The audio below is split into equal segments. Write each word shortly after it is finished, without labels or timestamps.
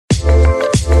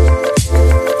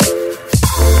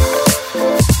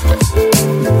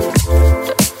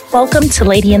Welcome to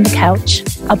Lady in the Couch,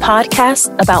 a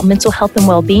podcast about mental health and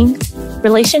well-being,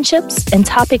 relationships, and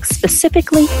topics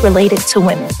specifically related to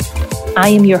women. I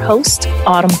am your host,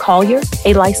 Autumn Collier,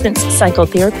 a licensed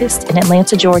psychotherapist in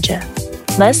Atlanta, Georgia.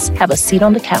 Let's have a seat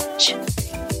on the couch.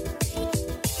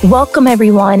 Welcome,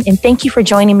 everyone, and thank you for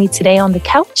joining me today on the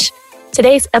couch.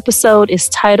 Today's episode is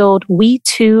titled, We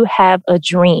Too Have a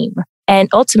Dream. And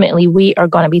ultimately, we are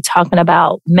going to be talking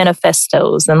about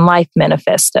manifestos and life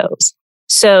manifestos.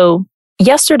 So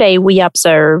yesterday, we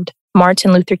observed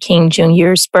Martin Luther King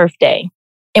Jr.'s birthday.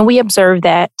 And we observed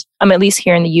that, at least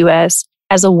here in the U.S.,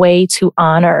 as a way to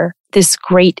honor this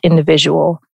great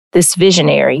individual, this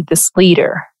visionary, this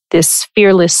leader, this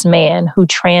fearless man who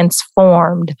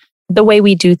transformed the way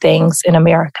we do things in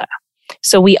America.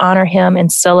 So we honor him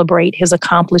and celebrate his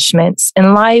accomplishments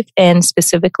in life and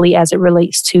specifically as it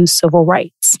relates to civil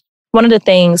rights. One of the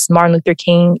things Martin Luther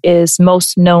King is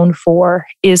most known for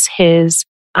is his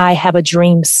I Have a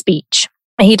Dream speech.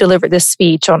 And he delivered this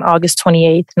speech on August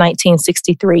 28th,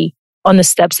 1963 on the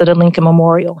steps of the Lincoln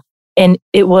Memorial. And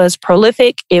it was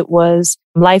prolific, it was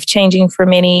life-changing for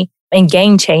many and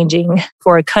game-changing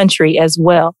for a country as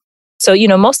well. So,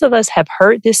 most of us have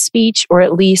heard this speech, or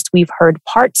at least we've heard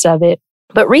parts of it.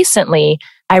 But recently,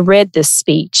 I read this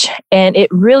speech, and it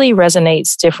really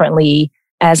resonates differently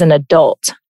as an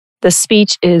adult. The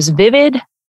speech is vivid,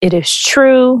 it is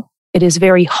true, it is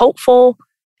very hopeful,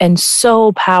 and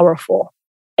so powerful.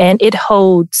 And it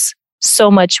holds so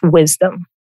much wisdom.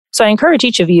 So I encourage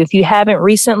each of you, if you haven't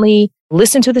recently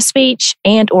listened to the speech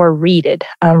and or read it,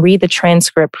 read the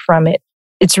transcript from it.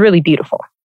 It's really beautiful.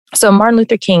 So Martin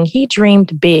Luther King, he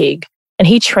dreamed big and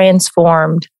he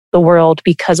transformed the world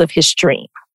because of his dream.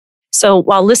 So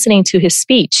while listening to his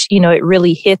speech, it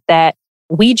really hit that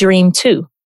we dream too.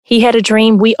 He had a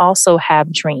dream. We also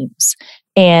have dreams.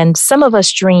 And some of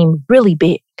us dream really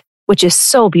big, which is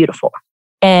so beautiful.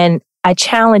 And I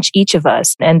challenge each of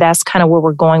us, and that's kind of where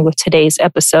we're going with today's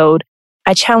episode.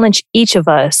 I challenge each of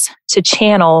us to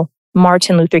channel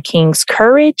Martin Luther King's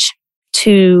courage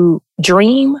to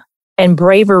dream and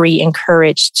bravery and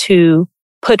courage to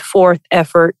put forth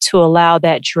effort to allow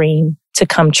that dream to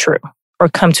come true or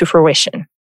come to fruition.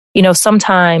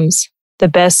 Sometimes the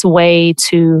best way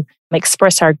to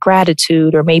express our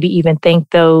gratitude or maybe even thank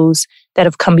those that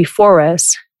have come before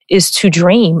us is to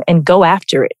dream and go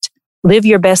after it. Live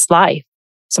your best life.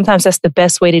 Sometimes that's the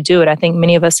best way to do it. I think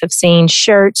many of us have seen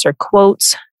shirts or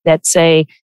quotes that say,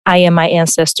 I am my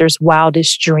ancestors'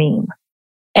 wildest dream.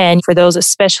 And for those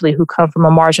especially who come from a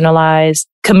marginalized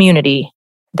community,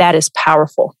 that is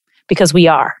powerful because we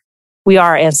are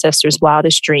our ancestors'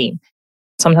 wildest dream.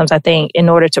 Sometimes I think in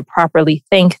order to properly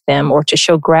thank them or to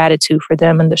show gratitude for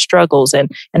them and the struggles and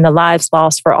the lives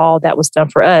lost for all that was done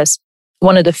for us,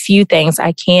 one of the few things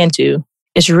I can do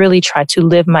is really try to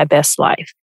live my best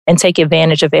life and take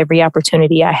advantage of every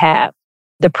opportunity I have.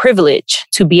 The privilege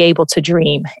to be able to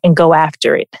dream and go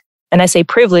after it. And I say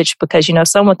privilege because,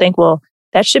 some would think, well,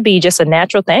 that should be just a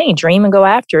natural thing, dream and go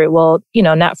after it. Well,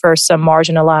 not for some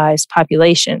marginalized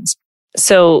populations.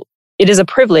 So it is a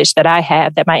privilege that I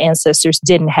have that my ancestors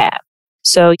didn't have.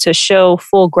 So to show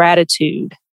full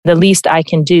gratitude, the least I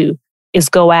can do is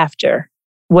go after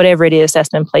whatever it is that's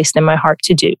been placed in my heart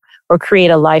to do or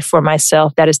create a life for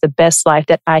myself that is the best life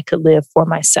that I could live for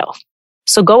myself.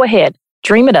 So go ahead,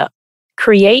 dream it up.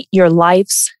 Create your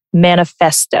life's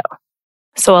manifesto.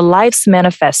 So a life's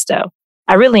manifesto.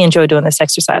 I really enjoy doing this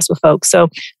exercise with folks. So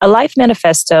a life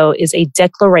manifesto is a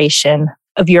declaration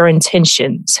of your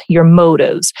intentions, your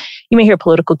motives. You may hear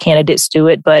political candidates do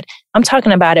it, but I'm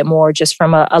talking about it more just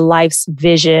from a life's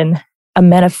vision, a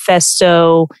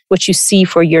manifesto, what you see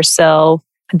for yourself,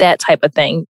 that type of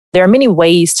thing. There are many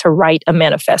ways to write a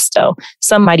manifesto.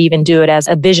 Some might even do it as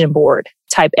a vision board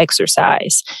type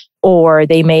exercise, or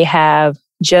they may have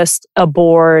just a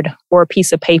board or a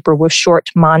piece of paper with short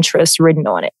mantras written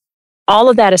on it. All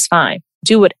of that is fine.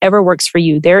 Do whatever works for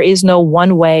you. There is no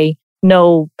one way,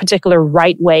 no particular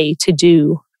right way to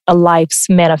do a life's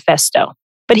manifesto.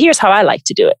 But here's how I like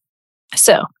to do it.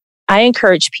 So I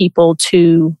encourage people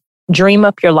to dream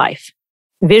up your life.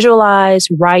 Visualize,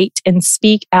 write, and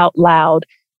speak out loud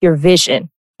your vision,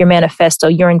 your manifesto,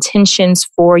 your intentions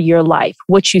for your life,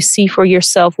 what you see for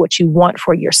yourself, what you want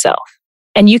for yourself.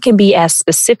 And you can be as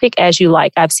specific as you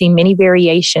like. I've seen many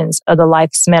variations of the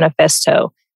life's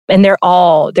manifesto, and they're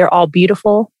all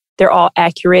beautiful. They're all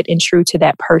accurate and true to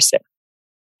that person.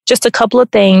 Just a couple of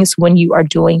things when you are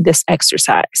doing this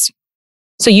exercise.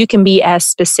 So you can be as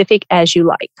specific as you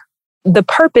like. The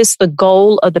purpose, the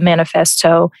goal of the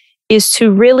manifesto is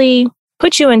to really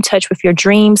put you in touch with your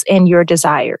dreams and your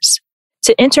desires.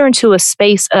 to enter into a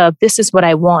space of this is what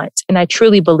I want. And I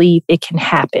truly believe it can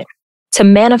happen. To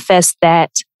manifest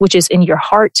that which is in your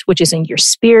heart, which is in your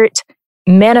spirit,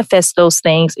 manifest those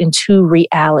things into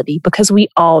reality because we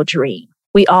all dream,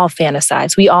 we all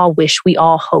fantasize, we all wish, we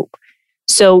all hope.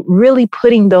 So really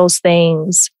putting those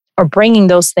things or bringing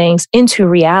those things into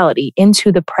reality,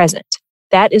 into the present.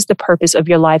 That is the purpose of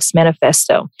your life's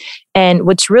manifesto. And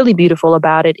what's really beautiful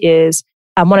about it is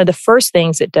one of the first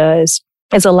things it does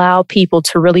is allow people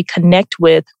to really connect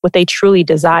with what they truly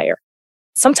desire.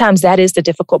 Sometimes that is the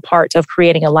difficult part of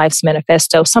creating a life's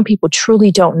manifesto. Some people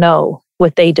truly don't know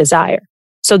what they desire.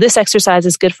 So this exercise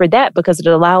is good for that because it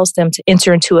allows them to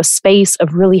enter into a space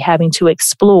of really having to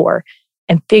explore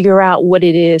and figure out what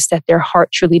it is that their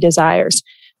heart truly desires.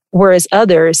 Whereas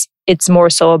others, it's more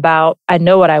so about, I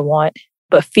know what I want,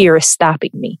 but fear is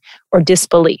stopping me, or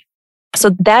disbelief.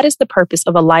 So that is the purpose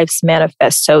of a life's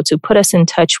manifesto, to put us in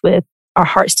touch with our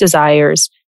heart's desires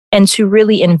and to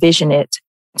really envision it,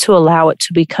 to allow it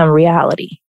to become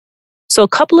reality. So a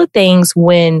couple of things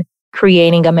when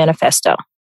creating a manifesto.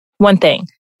 One thing,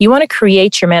 you want to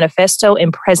create your manifesto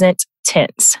in present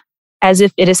tense, as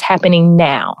if it is happening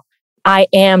now. I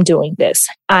am doing this.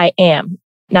 I am,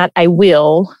 not I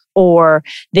will, or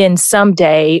then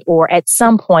someday, or at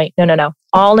some point. No.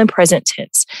 All in present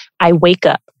tense. I wake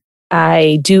up.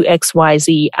 I do X, Y,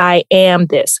 Z. I am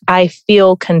this. I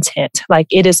feel content. Like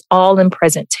it is all in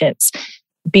present tense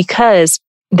because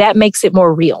that makes it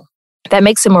more real. That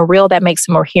makes it more real. That makes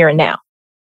it more here and now.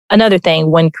 Another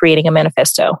thing when creating a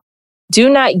manifesto, do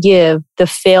not give the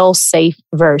fail-safe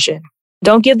version.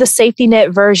 Don't give the safety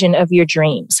net version of your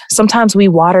dreams. Sometimes we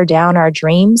water down our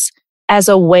dreams as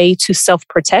a way to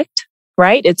self-protect,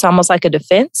 right? It's almost like a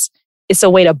defense. It's a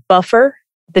way to buffer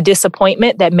the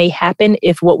disappointment that may happen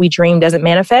if what we dream doesn't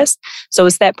manifest. So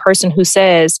it's that person who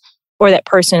says, or that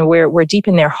person where deep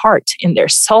in their heart, in their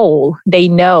soul, they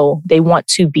know they want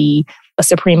to be a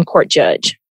Supreme Court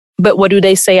judge. But what do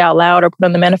they say out loud or put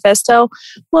on the manifesto?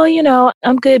 Well,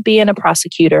 I'm good being a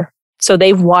prosecutor. So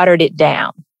they've watered it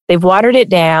down. They've watered it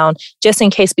down just in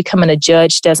case becoming a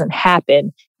judge doesn't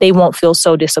happen. They won't feel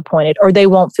so disappointed, or they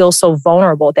won't feel so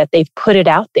vulnerable that they've put it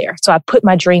out there. So I put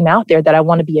my dream out there that I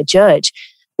want to be a judge.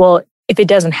 Well, if it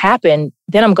doesn't happen,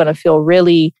 then I'm going to feel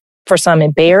really, for some,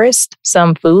 embarrassed,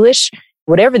 some foolish,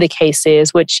 whatever the case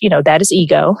is, which, that is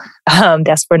ego.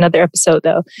 That's for another episode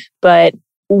though. But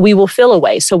we will feel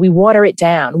away. So we water it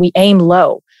down. We aim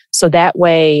low. So that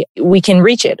way we can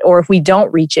reach it. Or if we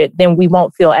don't reach it, then we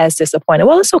won't feel as disappointed.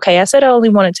 Well, it's okay. I said I only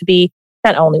wanted to be,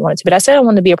 not only wanted to, but I said I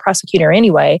wanted to be a prosecutor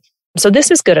anyway. So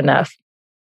this is good enough.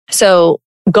 So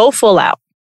go full out.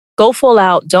 Go full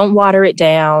out. Don't water it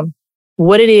down.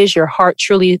 What it is your heart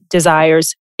truly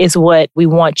desires is what we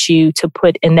want you to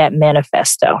put in that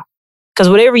manifesto. Because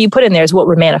whatever you put in there is what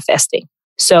we're manifesting.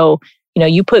 So,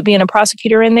 you put being a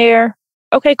prosecutor in there.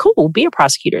 Okay, cool. Be a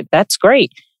prosecutor. That's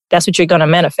great. That's what you're going to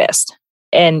manifest.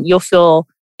 And you'll feel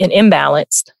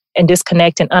imbalanced and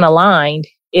disconnected and unaligned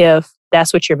if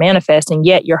that's what you're manifesting,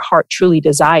 yet your heart truly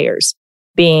desires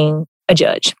being a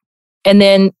judge. And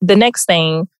then the next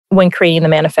thing when creating the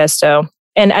manifesto,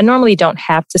 and I normally don't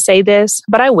have to say this,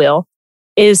 but I will,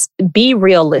 is be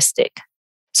realistic.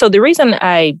 So the reason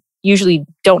I usually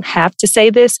don't have to say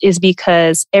this is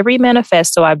because every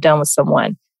manifesto I've done with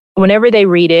someone, whenever they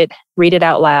read it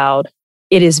out loud,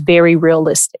 it is very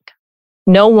realistic.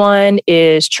 No one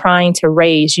is trying to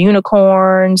raise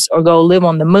unicorns or go live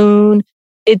on the moon.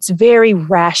 It's very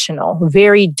rational,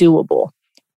 very doable.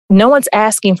 No one's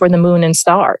asking for the moon and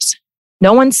stars.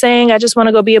 No one's saying, I just want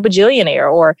to go be a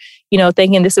bajillionaire, or,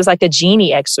 thinking this is like a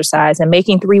genie exercise and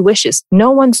making 3 wishes. No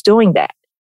one's doing that.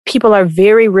 People are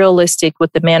very realistic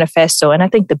with the manifesto. And I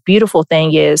think the beautiful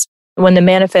thing is when the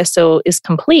manifesto is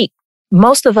complete,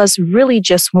 most of us really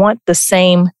just want the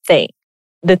same thing.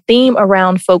 The theme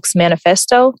around folks'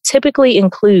 manifesto typically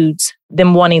includes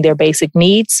them wanting their basic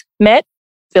needs met,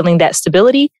 feeling that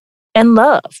stability, and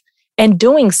love, and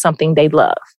doing something they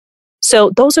love. So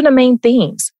those are the main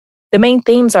themes. The main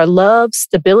themes are love,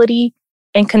 stability,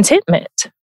 and contentment.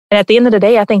 And at the end of the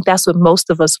day, I think that's what most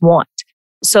of us want.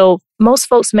 So most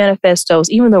folks' manifestos,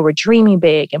 even though we're dreaming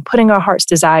big and putting our heart's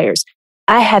desires,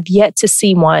 I have yet to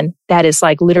see one that is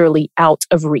like literally out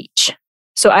of reach.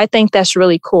 So I think that's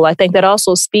really cool. I think that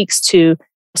also speaks to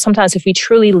sometimes if we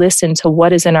truly listen to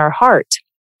what is in our heart,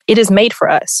 it is made for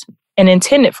us and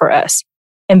intended for us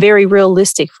and very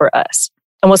realistic for us.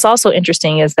 And what's also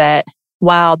interesting is that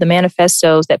while the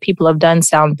manifestos that people have done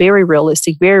sound very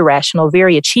realistic, very rational,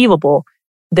 very achievable,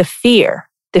 the fear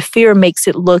makes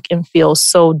it look and feel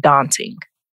so daunting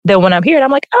that when I'm hearing,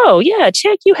 I'm like, oh yeah,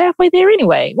 check, you halfway there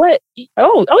anyway. What?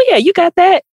 Oh yeah, you got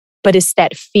that. but it's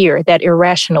that fear, that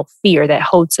irrational fear that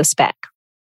holds us back.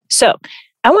 So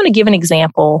I want to give an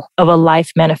example of a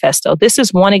life manifesto. This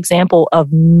is one example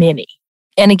of many.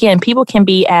 And again, people can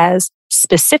be as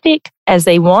specific as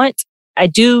they want. I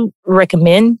do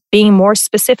recommend being more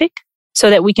specific so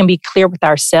that we can be clear with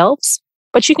ourselves,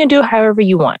 but you can do however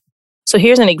you want. So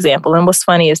here's an example. And what's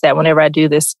funny is that whenever I do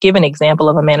this, give an example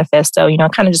of a manifesto, I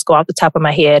kind of just go off the top of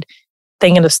my head,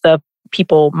 thinking of stuff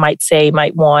people might say,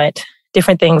 might want,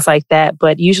 different things like that.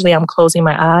 But usually I'm closing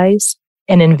my eyes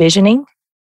and envisioning.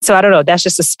 So I don't know, that's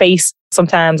just a space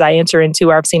sometimes I enter into,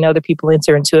 or I've seen other people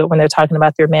enter into it when they're talking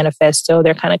about their manifesto.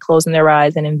 They're kind of closing their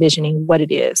eyes and envisioning what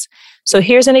it is. So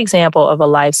here's an example of a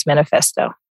life's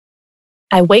manifesto.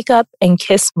 I wake up and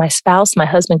kiss my spouse, my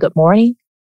husband, good morning.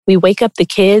 We wake up the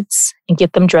kids and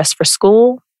get them dressed for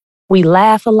school. We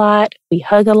laugh a lot. We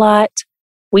hug a lot.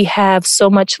 We have so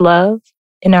much love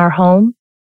in our home.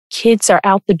 Kids are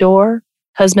out the door.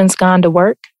 Husband's gone to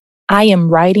work. I am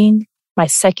writing my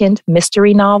second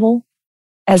mystery novel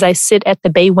as I sit at the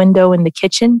bay window in the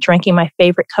kitchen, drinking my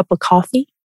favorite cup of coffee.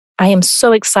 I am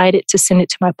so excited to send it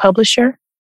to my publisher.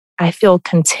 I feel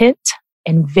content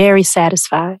and very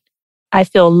satisfied. I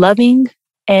feel loving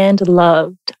and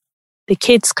loved. The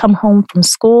kids come home from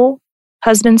school.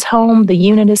 Husband's home. The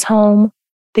unit is home.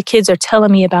 The kids are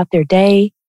telling me about their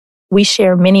day. We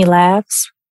share many laughs.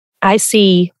 I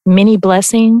see many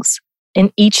blessings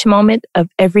in each moment of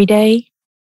every day.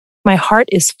 My heart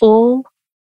is full.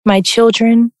 My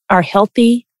children are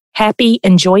healthy, happy,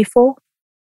 and joyful.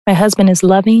 My husband is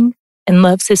loving and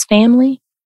loves his family.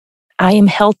 I am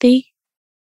healthy.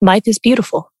 Life is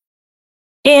beautiful.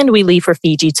 And we leave for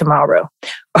Fiji tomorrow,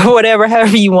 or whatever,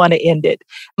 however you want to end it.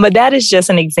 But that is just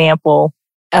an example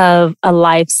of a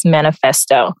life's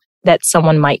manifesto that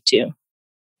someone might do.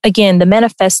 Again, the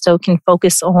manifesto can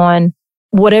focus on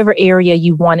whatever area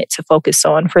you want it to focus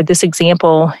on. For this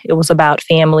example, it was about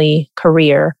family,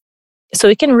 career. So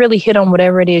it can really hit on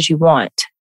whatever it is you want.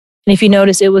 And if you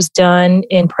notice, it was done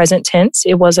in present tense.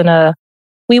 It wasn't a,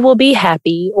 we will be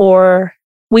happy, or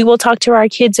we will talk to our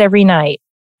kids every night.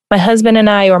 My husband and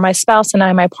I, or my spouse and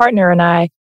I, my partner and I,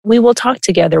 we will talk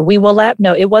together. We will laugh.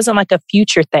 No, it wasn't like a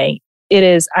future thing. It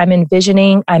is, I'm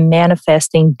envisioning, I'm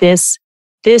manifesting this.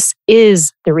 This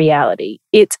is the reality.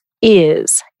 It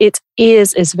is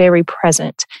very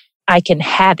present. I can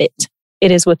have it.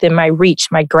 It is within my reach,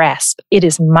 my grasp. It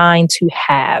is mine to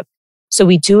have. So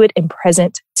we do it in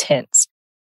present tense.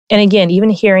 And again, even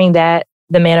hearing that,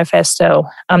 the manifesto,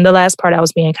 the last part I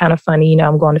was being kind of funny,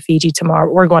 I'm going to Fiji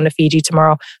tomorrow. We're going to Fiji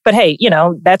tomorrow. But hey,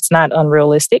 that's not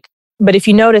unrealistic. But if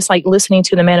you notice, like listening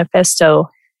to the manifesto,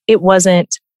 it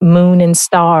wasn't moon and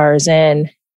stars and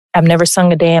I've never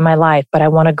sung a day in my life, but I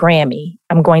won a Grammy.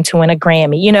 I'm going to win a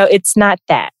Grammy. It's not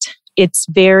that. It's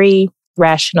very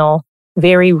rational,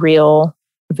 very real,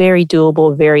 very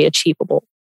doable, very achievable.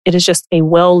 It is just a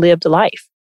well-lived life.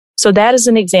 So that is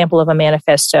an example of a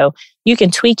manifesto. You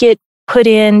can tweak it, put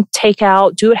in, take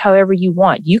out, do it however you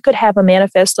want. You could have a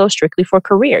manifesto strictly for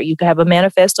career. You could have a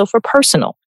manifesto for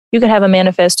personal. You could have a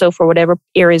manifesto for whatever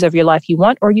areas of your life you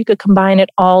want, or you could combine it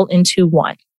all into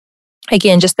one.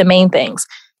 Again, just the main things.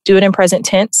 Do it in present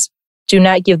tense. Do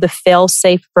not give the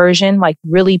fail-safe version, like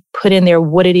really put in there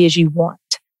what it is you want.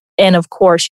 And of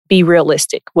course, be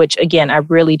realistic, which again, I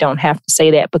really don't have to say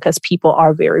that because people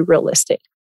are very realistic.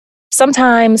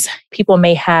 Sometimes people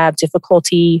may have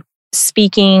difficulty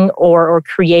speaking or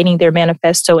creating their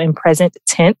manifesto in present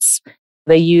tense.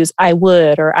 They use I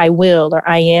would, or I will, or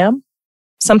I am.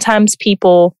 Sometimes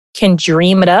people can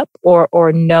dream it up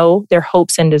or know their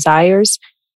hopes and desires,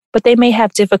 but they may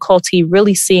have difficulty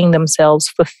really seeing themselves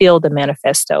fulfill the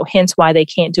manifesto. Hence why they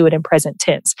can't do it in present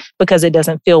tense, because it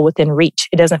doesn't feel within reach.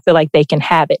 It doesn't feel like they can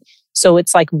have it. So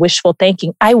it's like wishful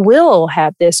thinking. I will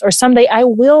have this, or someday I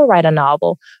will write a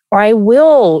novel, or I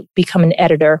will become an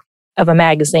editor of a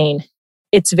magazine.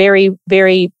 It's very,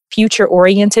 very future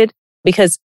oriented,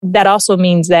 because that also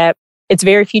means that it's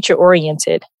very future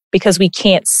oriented because we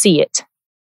can't see it.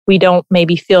 We don't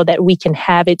maybe feel that we can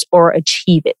have it or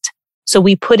achieve it. So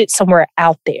we put it somewhere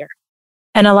out there.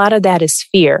 And a lot of that is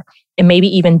fear and maybe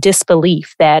even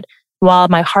disbelief that while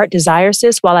my heart desires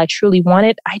this, while I truly want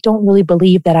it, I don't really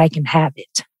believe that I can have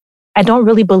it. I don't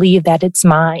really believe that it's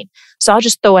mine. So I'll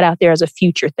just throw it out there as a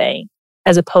future thing,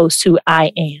 as opposed to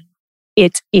I am.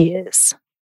 It is.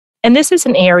 And this is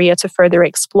an area to further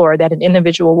explore that an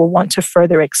individual will want to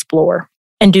further explore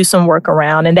and do some work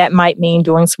around. And that might mean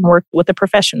doing some work with a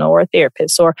professional or a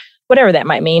therapist or whatever that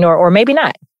might mean, or maybe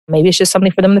not. Maybe it's just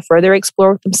something for them to further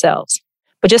explore with themselves.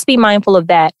 But just be mindful of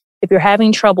that. If you're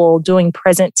having trouble doing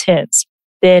present tense,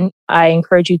 then I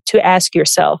encourage you to ask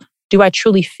yourself, Do I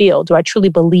truly feel? Do I truly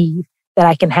believe that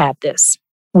I can have this?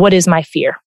 What is my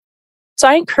fear? So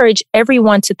I encourage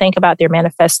everyone to think about their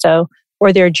manifesto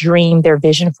or their dream, their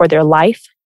vision for their life.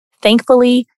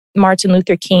 Thankfully, Martin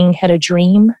Luther King had a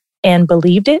dream and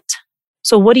believed it.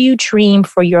 So what do you dream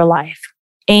for your life?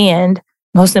 And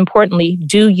most importantly,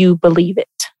 do you believe it?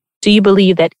 Do you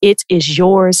believe that it is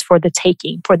yours for the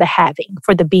taking, for the having,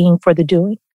 for the being, for the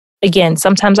doing? Again,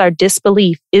 sometimes our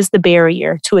disbelief is the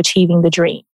barrier to achieving the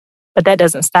dream, but that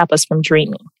doesn't stop us from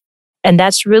dreaming. And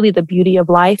that's really the beauty of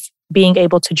life, being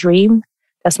able to dream.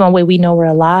 That's one way we know we're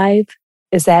alive,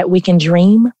 is that we can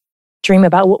dream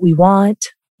about what we want,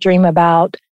 dream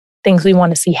about things we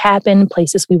want to see happen,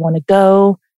 places we want to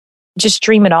go, just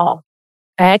dream it all.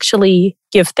 I actually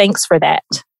give thanks for that,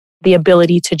 the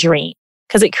ability to dream,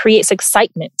 because it creates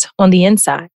excitement on the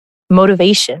inside,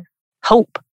 motivation,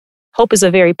 hope. Hope is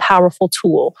a very powerful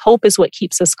tool. Hope is what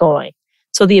keeps us going.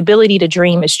 So the ability to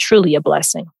dream is truly a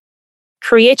blessing.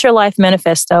 Create your life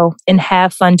manifesto and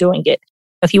have fun doing it.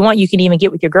 If you want, you can even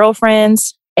get with your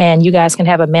girlfriends and you guys can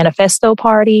have a manifesto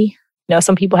party. You know,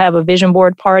 some people have a vision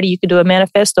board party. You could do a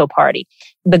manifesto party.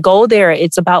 The goal there,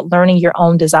 it's about learning your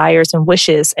own desires and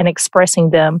wishes and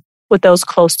expressing them with those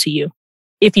close to you.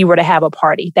 If you were to have a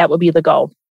party, that would be the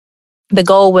goal. The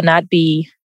goal would not be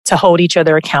to hold each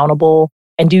other accountable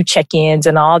and do check-ins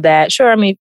and all that. Sure, I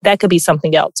mean, that could be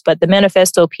something else. But the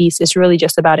manifesto piece is really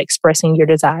just about expressing your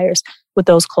desires with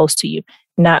those close to you,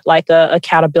 not like a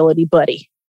accountability buddy.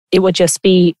 It would just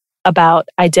be about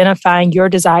identifying your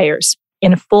desires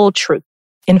in full truth,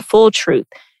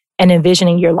 and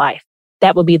envisioning your life.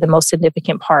 That would be the most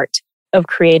significant part of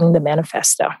creating the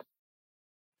manifesto.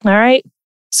 All right.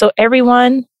 So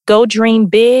everyone, go dream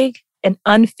big and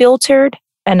unfiltered.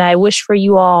 And I wish for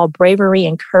you all bravery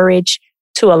and courage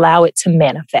to allow it to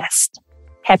manifest.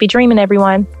 Happy dreaming,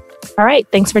 everyone. All right.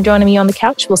 Thanks for joining me on the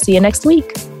couch. We'll see you next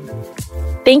week.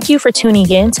 Thank you for tuning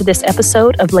in to this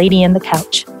episode of Lady in the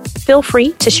Couch. Feel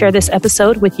free to share this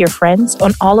episode with your friends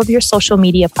on all of your social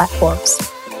media platforms.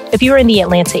 If you are in the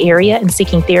Atlanta area and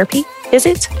seeking therapy,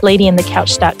 visit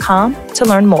ladyinthecouch.com to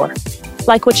learn more.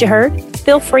 Like what you heard?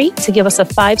 Feel free to give us a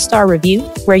 5-star review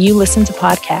where you listen to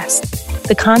podcasts.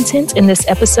 The content in this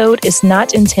episode is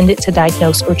not intended to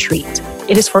diagnose or treat.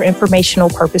 It is for informational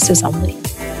purposes only.